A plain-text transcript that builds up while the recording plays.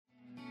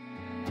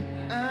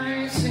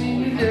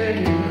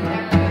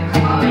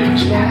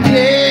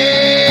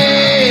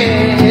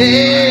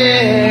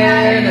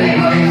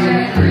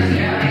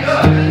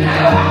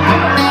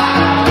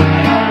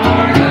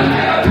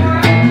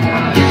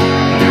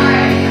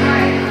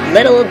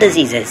Little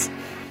Diseases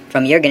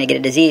from You're Gonna Get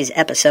a Disease,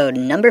 episode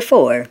number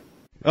 4.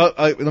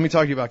 Let me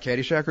talk to you about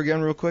Caddyshack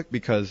again real quick,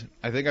 because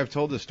I think I've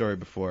told this story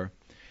before.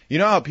 You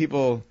know how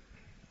people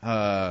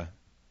know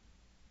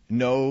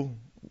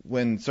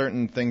when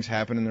certain things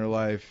happen in their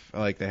life,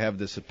 like they have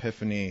this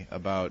epiphany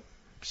about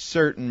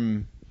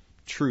certain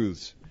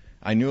truths.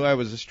 I knew I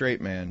was a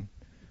straight man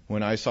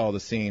when I saw the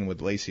scene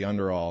with Lacey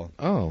Underall.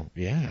 Oh,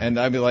 yeah. And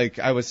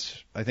I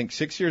was, I think,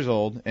 6 years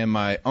old, and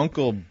my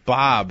Uncle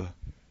Bob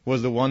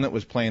was the one that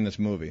was playing this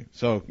movie.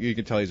 So you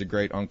can tell he's a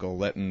great uncle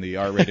letting the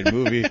R-rated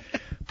movie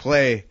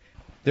play.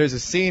 There's a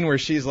scene where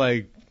she's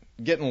like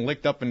getting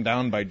licked up and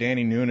down by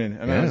Danny Noonan,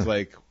 and I was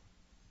like,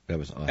 that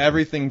was awesome.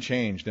 Everything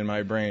changed in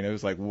my brain. It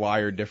was like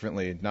wired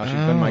differently. Now she's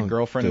been my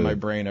girlfriend in my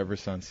brain ever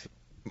since.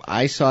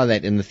 I saw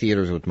that in the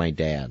theaters with my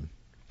dad.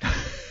 How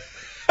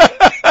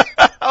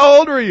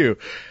old were you?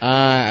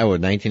 I was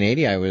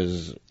 1980. I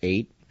was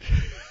 8.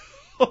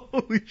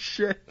 Holy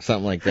shit.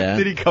 Something like that.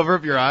 Did he cover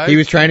up your eyes? He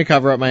was trying to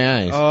cover up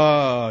my eyes.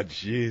 Oh,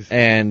 jeez.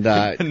 And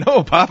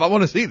no, Pop, I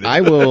want to see this. I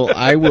will be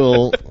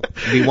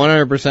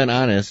 100%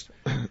 honest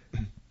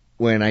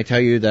when I tell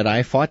you that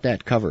I fought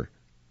that cover.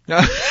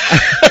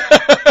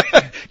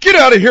 Get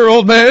out of here,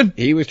 old man.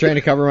 He was trying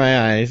to cover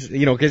my eyes,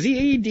 because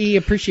he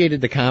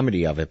appreciated the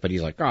comedy of it, but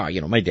he's like,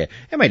 my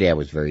dad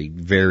was very,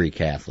 very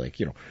Catholic,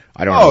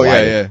 I don't know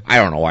I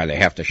don't know why they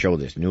have to show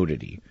this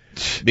nudity,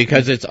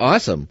 because it's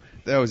awesome.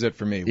 That was it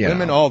for me.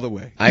 Women all the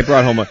way. I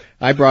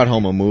brought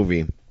home a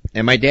movie,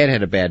 and my dad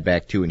had a bad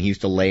back too, and he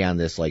used to lay on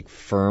this like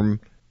firm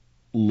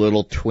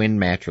little twin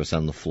mattress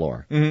on the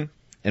floor and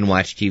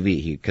watch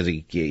TV because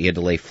he had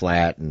to lay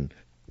flat, and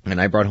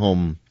I brought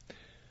home,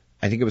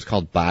 I think it was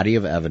called Body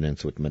of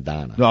Evidence with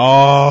Madonna.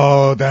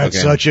 Oh,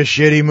 that's such a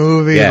shitty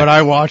movie, but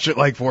I watched it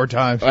like 4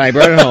 times. I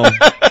brought it home.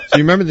 So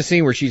you remember the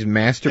scene where she's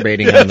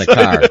masturbating in the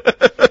car?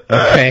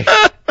 Okay.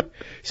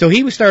 So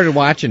he started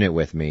watching it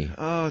with me.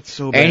 Oh, it's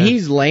so bad. And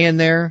he's laying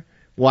there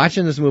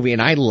watching this movie,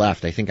 and I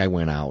left. I think I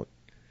went out.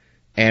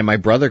 And my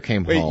brother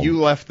came home. Wait,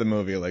 you left the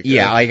movie like that?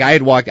 Yeah,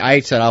 like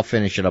I said I'll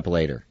finish it up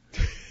later.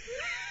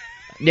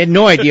 I had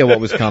no idea what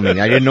was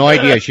coming. I had no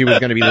idea she was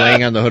going to be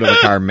laying on the hood of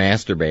a car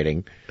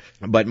masturbating.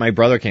 But my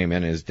brother came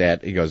in, his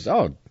dad, he goes,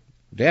 "Oh,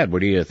 Dad,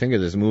 what do you think of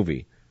this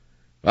movie?"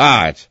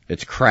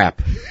 It's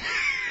crap.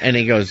 And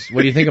he goes,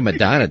 "What do you think of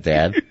Madonna,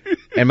 Dad?"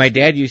 And my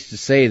dad used to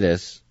say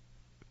this.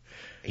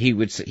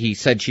 He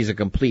said she's a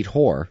complete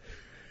whore,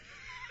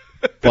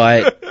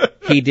 but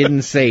he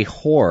didn't say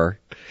whore.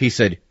 He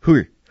said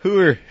whore.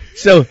 Whore.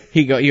 So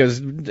he goes,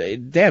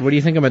 "Dad, what do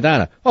you think of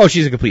Madonna?" "Oh,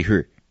 she's a complete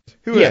whore."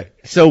 Whore. Yeah.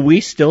 So we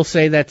still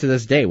say that to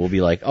this day. We'll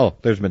be like, "Oh,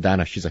 there's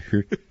Madonna. She's a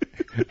whore."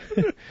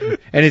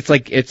 And it's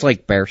like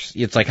bears.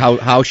 It's like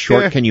how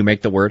short can you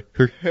make the word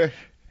whore?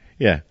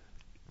 Yeah.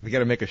 We got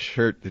to make a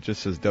shirt that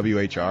just says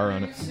WHR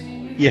on it.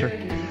 Yeah.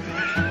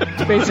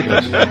 Basically.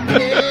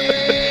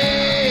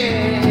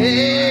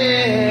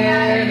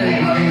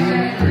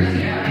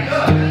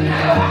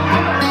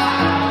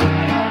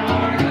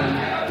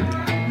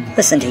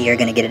 Listen to You're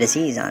Gonna Get a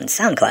Disease on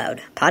SoundCloud,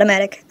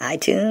 Podomatic,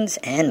 iTunes,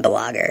 and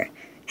Blogger.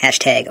 #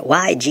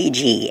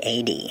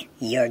 YGGAD.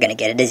 You're Gonna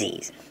Get a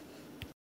Disease.